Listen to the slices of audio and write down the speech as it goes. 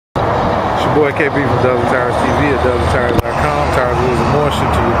your boy KB from W Tires TV at WTires.com. Tires, wheels, and more, shit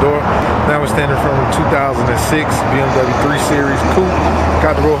to your door. Now we're standing from a 2006 BMW 3 Series coupe.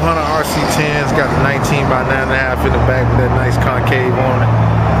 Got the Rohana RC-10s, got the 19 by 9.5 in the back with that nice concave on it.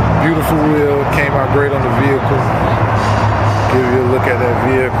 Beautiful wheel, came out great on the vehicle. Give you a look at that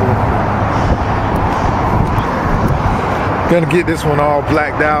vehicle. Gonna get this one all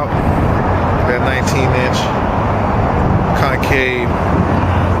blacked out. That 19-inch concave.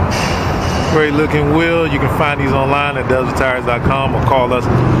 Great looking wheel. You can find these online at WTires.com or call us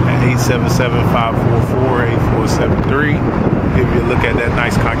at 877-544-8473. Give you a look at that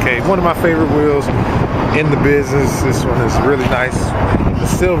nice concave. One of my favorite wheels in the business. This one is really nice. The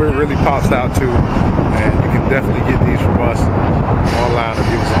silver really pops out too. And you can definitely get these from us online or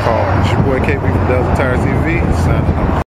give us a call. It's your boy KB from WTires TV. Signing off.